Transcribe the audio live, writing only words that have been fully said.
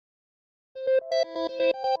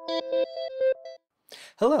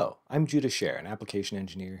Hello, I'm Judah Scher, an application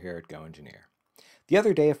engineer here at GoEngineer. The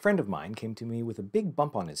other day, a friend of mine came to me with a big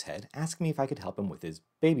bump on his head, asking me if I could help him with his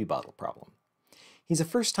baby bottle problem. He's a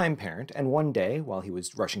first-time parent, and one day, while he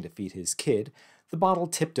was rushing to feed his kid, the bottle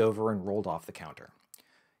tipped over and rolled off the counter.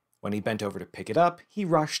 When he bent over to pick it up, he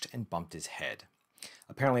rushed and bumped his head.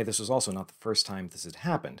 Apparently, this was also not the first time this had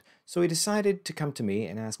happened, so he decided to come to me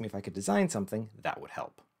and ask me if I could design something that would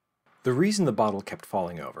help. The reason the bottle kept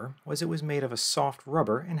falling over was it was made of a soft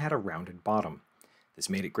rubber and had a rounded bottom. This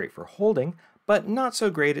made it great for holding, but not so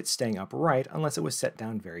great at staying upright unless it was set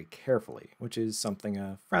down very carefully, which is something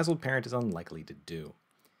a frazzled parent is unlikely to do.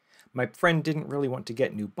 My friend didn't really want to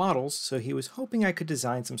get new bottles, so he was hoping I could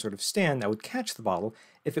design some sort of stand that would catch the bottle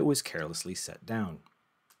if it was carelessly set down.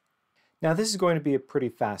 Now this is going to be a pretty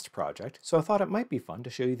fast project, so I thought it might be fun to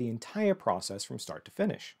show you the entire process from start to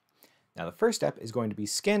finish. Now the first step is going to be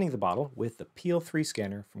scanning the bottle with the Peel.3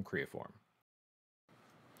 scanner from Creaform.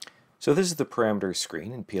 So this is the parameters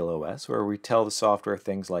screen in PeelOS where we tell the software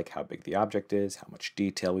things like how big the object is, how much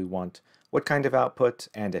detail we want, what kind of output,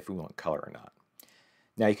 and if we want color or not.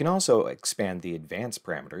 Now you can also expand the advanced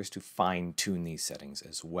parameters to fine-tune these settings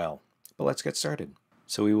as well. But let's get started.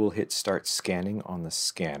 So we will hit Start Scanning on the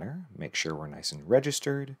scanner, make sure we're nice and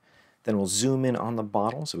registered. Then we'll zoom in on the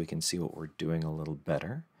bottle so we can see what we're doing a little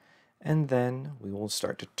better. And then we will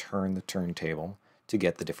start to turn the turntable to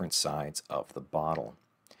get the different sides of the bottle.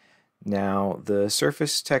 Now the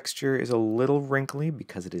surface texture is a little wrinkly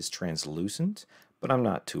because it is translucent, but I'm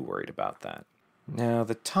not too worried about that. Now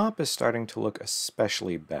the top is starting to look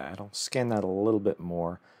especially bad. I'll scan that a little bit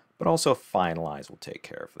more, but also Finalize will take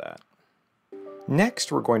care of that.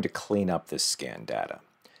 Next, we're going to clean up this scan data.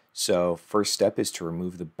 So first step is to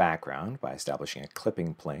remove the background by establishing a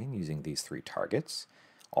clipping plane using these three targets.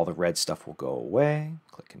 All the red stuff will go away.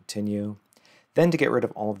 Click Continue. Then to get rid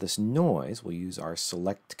of all of this noise, we'll use our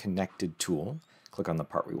Select Connected tool. Click on the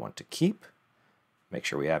part we want to keep. Make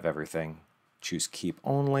sure we have everything. Choose Keep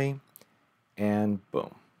Only. And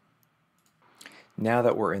boom. Now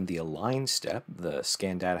that we're in the Align step, the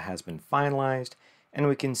scan data has been finalized, and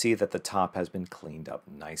we can see that the top has been cleaned up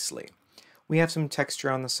nicely. We have some texture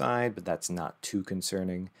on the side, but that's not too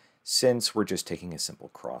concerning since we're just taking a simple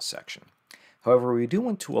cross-section. However, we do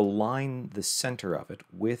want to align the center of it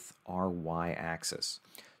with our y-axis.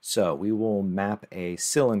 So we will map a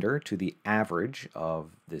cylinder to the average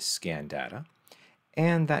of this scan data,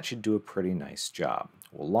 and that should do a pretty nice job.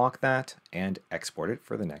 We'll lock that and export it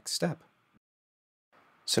for the next step.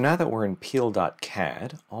 So now that we're in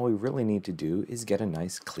Peel.CAD, all we really need to do is get a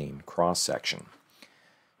nice clean cross-section.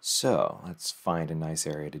 So let's find a nice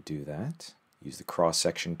area to do that. Use the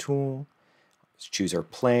cross-section tool. Let's choose our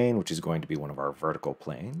plane, which is going to be one of our vertical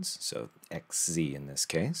planes, so XZ in this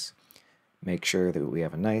case. Make sure that we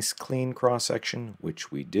have a nice clean cross-section,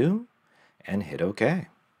 which we do, and hit OK.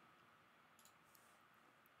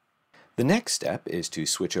 The next step is to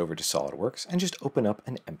switch over to Solidworks and just open up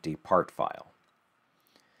an empty part file.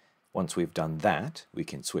 Once we've done that, we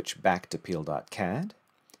can switch back to Peel.CAD,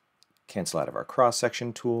 cancel out of our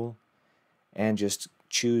cross-section tool, and just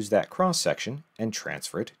choose that cross-section and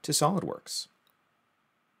transfer it to SolidWorks.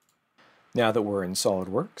 Now that we're in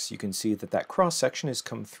SolidWorks, you can see that that cross-section has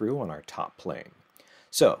come through on our top plane.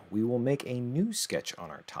 So we will make a new sketch on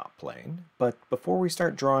our top plane, but before we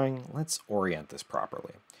start drawing, let's orient this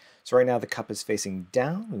properly. So right now the cup is facing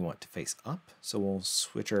down, we want to face up, so we'll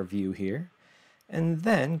switch our view here, and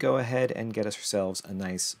then go ahead and get ourselves a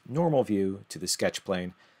nice normal view to the sketch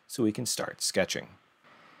plane so we can start sketching.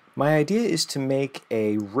 My idea is to make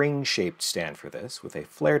a ring-shaped stand for this with a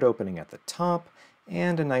flared opening at the top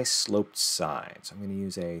and a nice sloped side. So I'm going to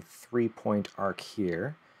use a 3-point arc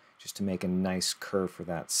here just to make a nice curve for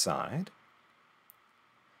that side.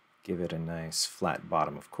 Give it a nice flat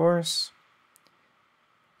bottom, of course.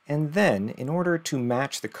 And then, in order to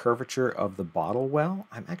match the curvature of the bottle well,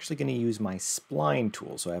 I'm actually going to use my spline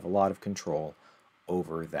tool, so I have a lot of control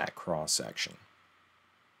over that cross-section.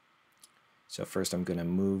 So first I'm going to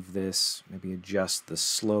move this, maybe adjust the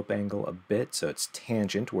slope angle a bit so it's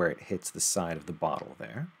tangent where it hits the side of the bottle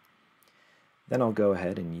there. Then I'll go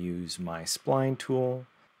ahead and use my spline tool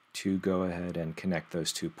to go ahead and connect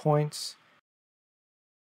those 2 points,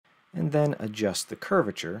 and then adjust the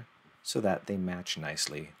curvature so that they match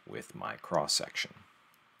nicely with my cross-section.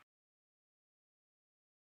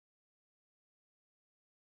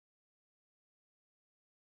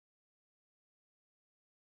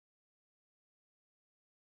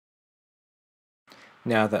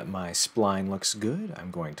 Now that my spline looks good, I'm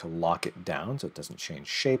going to lock it down so it doesn't change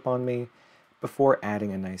shape on me before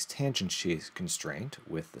adding a nice tangent constraint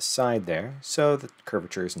with the side there so the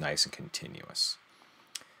curvature is nice and continuous.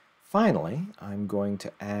 Finally, I'm going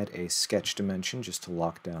to add a sketch dimension just to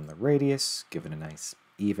lock down the radius, give it a nice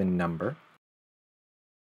even number,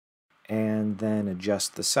 and then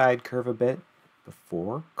adjust the side curve a bit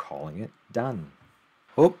before calling it done.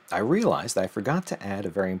 Oh, I realized I forgot to add a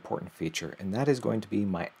very important feature, and that is going to be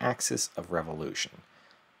my axis of revolution.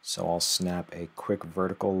 So I'll snap a quick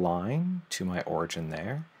vertical line to my origin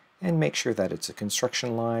there, and make sure that it's a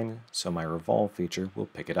construction line so my revolve feature will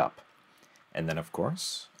pick it up. And then, of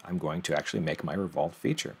course, I'm going to actually make my revolve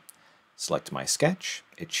feature. Select my sketch,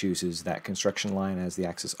 it chooses that construction line as the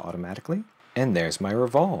axis automatically, and there's my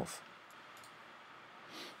revolve.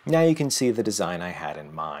 Now you can see the design I had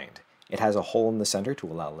in mind. It has a hole in the center to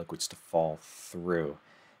allow liquids to fall through.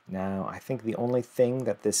 Now, I think the only thing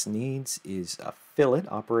that this needs is a fillet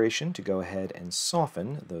operation to go ahead and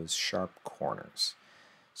soften those sharp corners.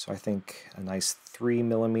 So I think a nice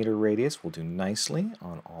 3mm radius will do nicely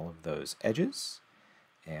on all of those edges.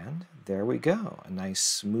 And there we go, a nice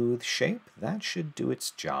smooth shape. That should do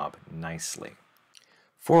its job nicely.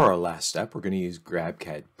 For our last step, we're going to use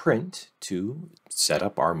GrabCAD Print to set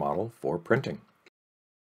up our model for printing.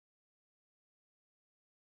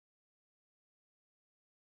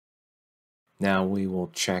 Now we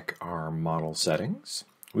will check our model settings.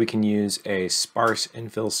 We can use a sparse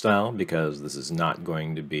infill style because this is not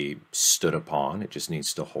going to be stood upon. It just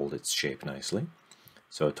needs to hold its shape nicely.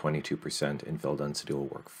 So a 22% infill density will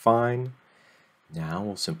work fine. Now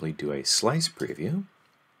we'll simply do a slice preview.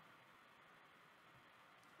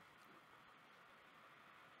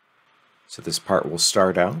 So this part will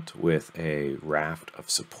start out with a raft of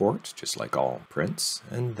support, just like all prints,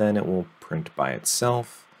 and then it will print by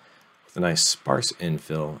itself with a nice sparse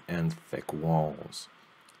infill and thick walls.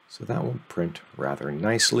 So that will print rather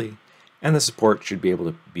nicely, and the support should be able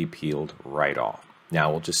to be peeled right off. Now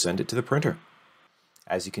we'll just send it to the printer.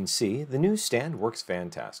 As you can see, the new stand works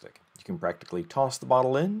fantastic. You can practically toss the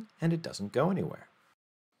bottle in, and it doesn't go anywhere.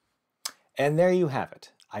 And there you have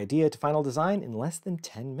it. Idea to final design in less than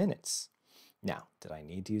 10 minutes. Now, did I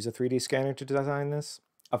need to use a 3D scanner to design this?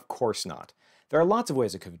 Of course not. There are lots of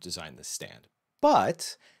ways I could have designed this stand,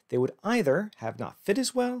 but they would either have not fit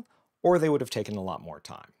as well, or they would have taken a lot more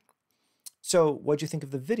time. So what'd you think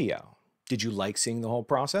of the video? Did you like seeing the whole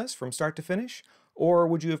process from start to finish? Or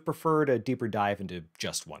would you have preferred a deeper dive into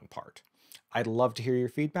just one part? I'd love to hear your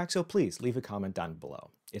feedback, so please leave a comment down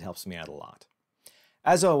below. It helps me out a lot.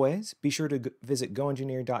 As always, be sure to visit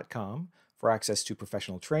GoEngineer.com for access to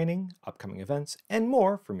professional training, upcoming events, and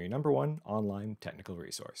more from your #1 online technical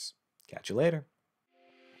resource. Catch you later.